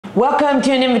Welcome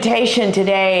to an invitation.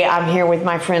 Today I'm here with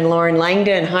my friend Lauren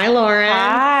Langdon. Hi, Lauren.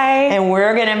 Hi. And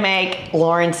we're gonna make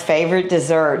Lauren's favorite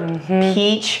dessert,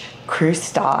 Peach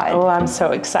Croustade. Oh, I'm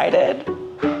so excited.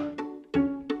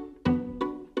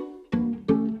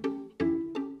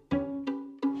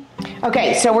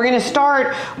 Okay, so we're gonna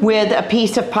start with a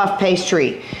piece of puff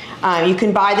pastry. You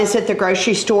can buy this at the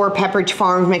grocery store. Pepperidge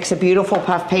Farm makes a beautiful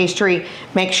puff pastry.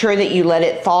 Make sure that you let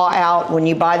it thaw out. When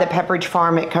you buy the Pepperidge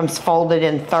Farm, it comes folded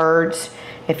in thirds.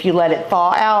 If you let it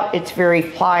thaw out, it's very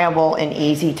pliable and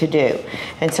easy to do.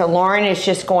 And so Lauren is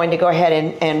just going to go ahead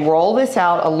and roll this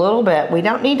out a little bit. We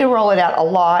don't need to roll it out a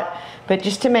lot, but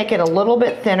just to make it a little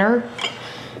bit thinner.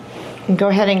 And go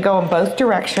ahead and go in both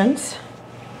directions.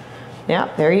 Yeah,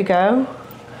 there you go.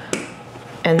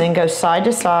 And then go side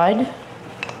to side.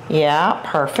 Yeah,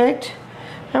 perfect.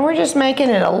 And we're just making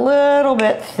it a little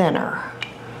bit thinner.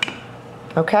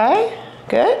 Okay,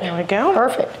 good. There we go.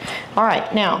 Perfect. All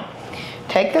right, now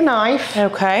take the knife.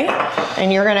 Okay.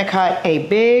 And you're gonna cut a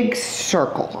big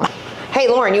circle. Hey,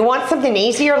 Lauren, you want something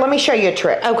easier? Let me show you a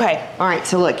trick. Okay. All right,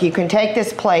 so look, you can take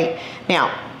this plate.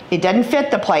 Now, it doesn't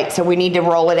fit the plate, so we need to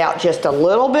roll it out just a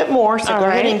little bit more. So go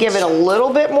ahead and give it a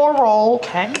little bit more roll.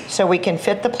 Okay. So we can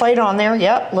fit the plate on there.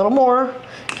 Yep, a little more.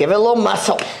 Give it a little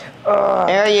muscle.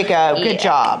 There you go, good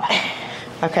job.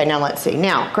 Okay, now let's see.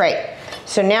 Now, great.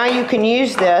 So now you can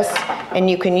use this, and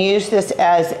you can use this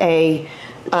as a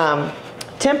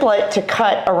template to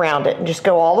cut around it. And just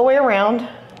go all the way around.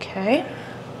 Okay.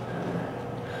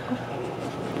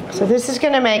 So this is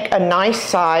gonna make a nice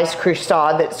size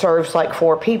croustade that serves like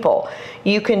 4 people.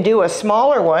 You can do a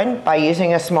smaller one by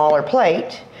using a smaller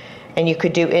plate, and you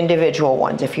could do individual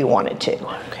ones if you wanted to.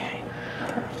 Okay.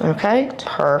 Okay,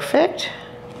 perfect.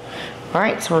 All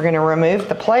right, so we're gonna remove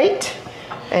the plate,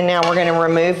 and now we're gonna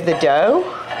remove the dough.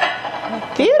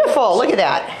 Beautiful, look at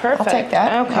that. Perfect. I'll take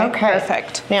that. Okay,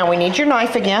 perfect. Now we need your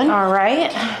knife again. All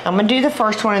right. I'm gonna do the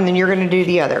first one and then you're gonna do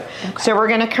the other. Okay. So we're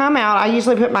gonna come out, I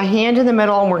usually put my hand in the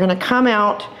middle, and we're gonna come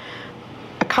out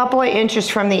a couple of inches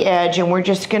from the edge, and we're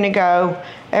just gonna go,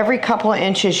 every couple of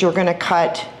inches you're gonna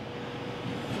cut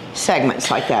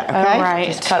segments like that, okay? All right.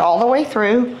 Just cut all the way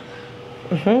through.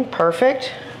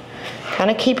 Perfect.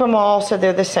 Kind of keep them all so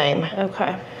they're the same.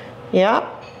 Okay. Yeah,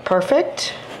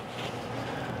 perfect.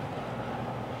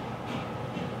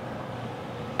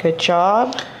 Good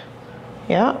job.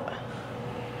 Yeah.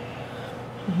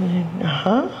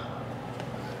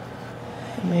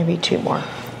 Maybe 2 more.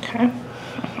 Okay.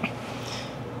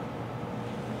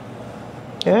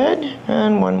 Good,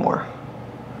 and 1 more.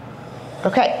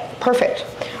 Okay, perfect.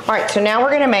 All right, so now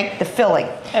we're gonna make the filling.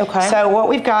 Okay. So what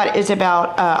we've got is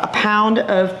about a pound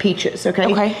of peaches,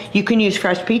 okay? Okay. You can use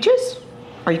fresh peaches,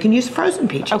 or you can use frozen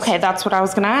peaches. Okay, that's what I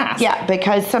was gonna ask. Yeah,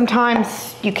 because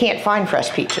sometimes you can't find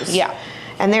fresh peaches. Yeah.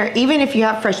 And they're, even if you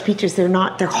have fresh peaches, they're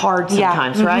hard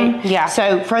sometimes, right? Yeah.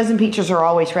 So frozen peaches are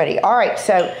always ready. All right,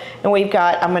 so, and we've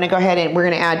got, I'm gonna go ahead and we're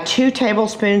gonna add 2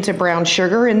 tablespoons of brown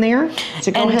sugar in there.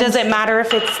 So go And ahead. does it matter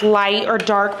if it's light or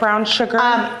dark brown sugar?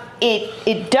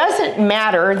 It doesn't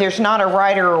matter. There's not a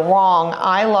right or a wrong.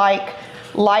 I like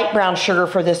light brown sugar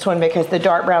for this one because the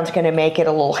dark brown's gonna make it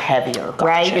a little heavier,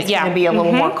 right? It's gonna be a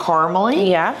little more caramely.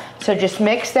 Yeah. So just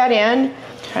mix that in.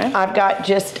 Okay. I've got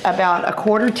just about a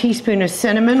 1/4 teaspoon of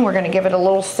cinnamon. We're gonna give it a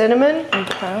little cinnamon.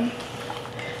 Okay.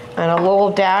 And a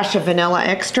little dash of vanilla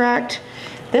extract.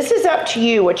 This is up to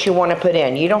you what you want to put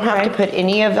in. You don't have to put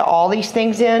any of all these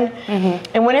things in.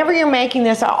 And whenever you're making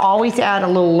this, I always add a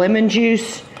little lemon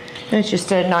juice. It's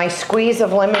just a nice squeeze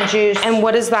of lemon juice. And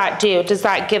what does that do? Does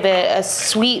that give it a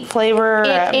sweet flavor?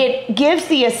 It gives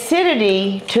the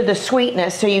acidity to the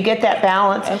sweetness, so you get that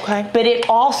balance. Okay. But it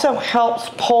also helps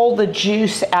pull the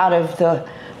juice out of the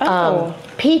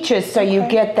peaches, so you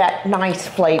get that nice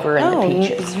flavor in the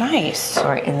peaches. Nice. All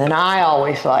right, and then I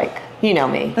always like, you know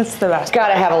me. That's the best.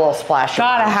 Gotta have a little splash of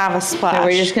Gotta rum. have a splash. So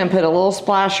we're just gonna put a little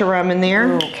splash of rum in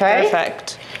there. Ooh, okay.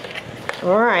 Perfect.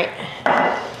 All right.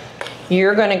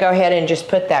 You're gonna go ahead and just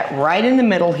put that right in the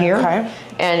middle here. Okay.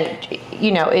 And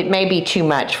you know, it may be too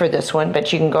much for this one,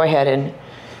 but you can go ahead and,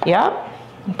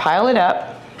 pile it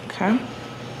up. Okay.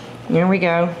 Here we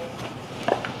go.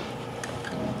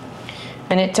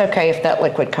 And it's okay if that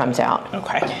liquid comes out.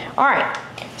 Okay. All right,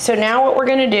 so now what we're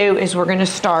gonna do is we're gonna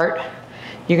start,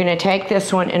 you're gonna take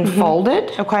this one and fold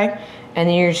it. Okay. And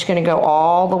then you're just gonna go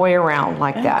all the way around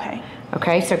like that.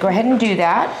 Okay, so go ahead and do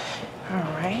that.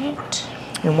 All right.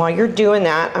 And while you're doing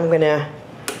that, I'm gonna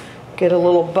get a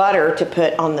little butter to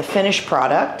put on the finished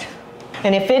product.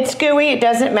 And if it's gooey, it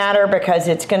doesn't matter because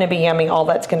it's gonna be yummy. All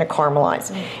that's gonna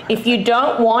caramelize. If you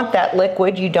don't want that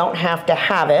liquid, you don't have to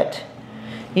have it.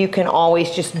 You can always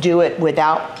just do it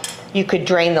without you could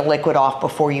drain the liquid off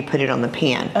before you put it on the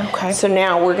pan. Okay. So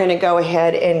now we're gonna go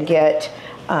ahead and get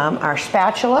our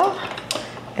spatula,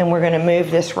 and we're gonna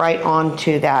move this right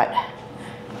onto that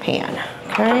pan,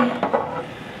 okay?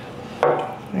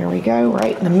 There we go,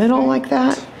 right in the middle like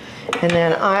that. And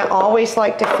then I always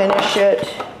like to finish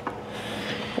it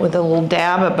with a little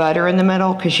dab of butter in the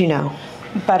middle, because you know,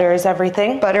 Butter is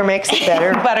everything. butter makes it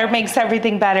better. Butter makes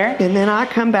everything better. And then I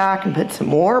come back and put some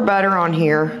more butter on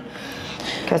here,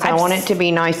 because I want it to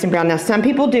be nice and brown. Now some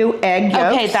people do egg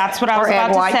yolks. Okay, that's what I was or about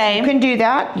egg to whites. say. You can do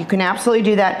that. You can absolutely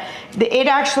do that. It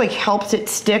actually helps it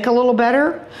stick a little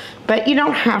better, but you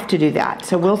don't have to do that.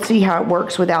 So we'll see how it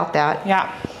works without that.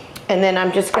 Yeah. And then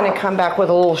I'm just gonna come back with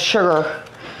a little sugar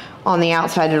on the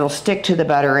outside. It'll stick to the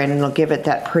butter and it'll give it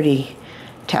that pretty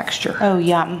texture. Oh,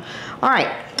 yum. All right,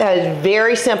 that is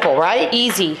very simple, right?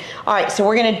 Easy. All right, so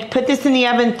we're gonna put this in the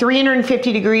oven,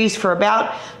 350 degrees for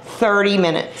about 30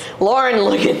 minutes. Lauren,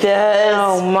 look at this.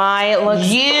 Oh my, it looks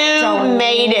You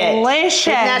made it. delicious.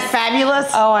 Isn't that fabulous?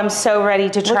 Oh, I'm so ready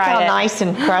to Look try how it. nice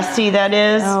and crusty that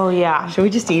is. Oh yeah. Should we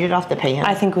just eat it off the pan?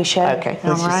 I think we should. Okay,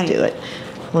 let's All right. just do it.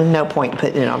 Well, no point in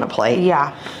putting it on a plate.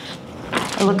 Yeah.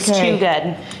 It looks Okay. too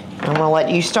good. I'm gonna let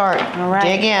you start. All right.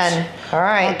 Dig in. All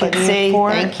right, I'll give let's you a see.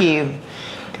 fork. Thank you.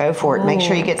 Go for it. Make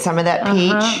sure you get some of that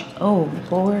peach. Oh,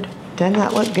 Lord. Doesn't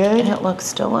that look good? It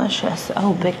looks delicious.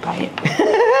 Oh, big bite.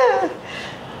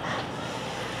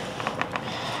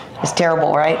 It's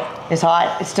terrible, right? It's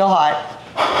hot. It's still hot.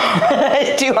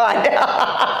 It's too hot.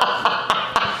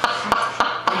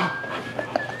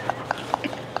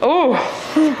 Oh.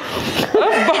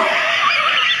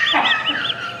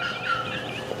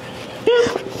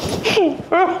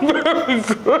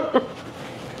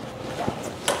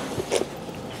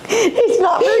 It's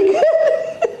not very good.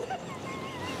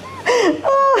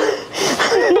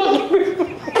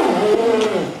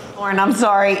 Lauren, I'm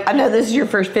sorry. I know this is your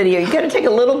first video. You gotta take a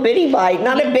little bitty bite,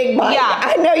 not a big bite. Yeah.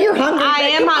 I know you're hungry. I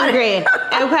am hungry.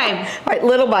 Okay. All right,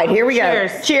 little bite. Here we go.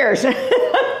 Cheers. Cheers.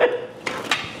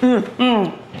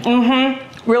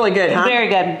 Really good, huh? Very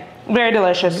good. Very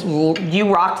delicious.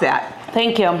 You rock that.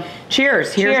 Thank you.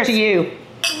 Cheers. Here's Cheers. to you.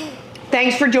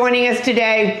 Thanks for joining us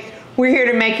today. We're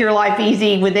here to make your life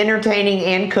easy with entertaining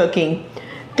and cooking.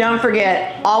 Don't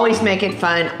forget, always make it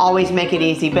fun, always make it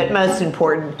easy, but most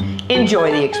important,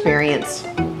 enjoy the experience.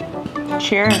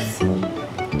 Cheers.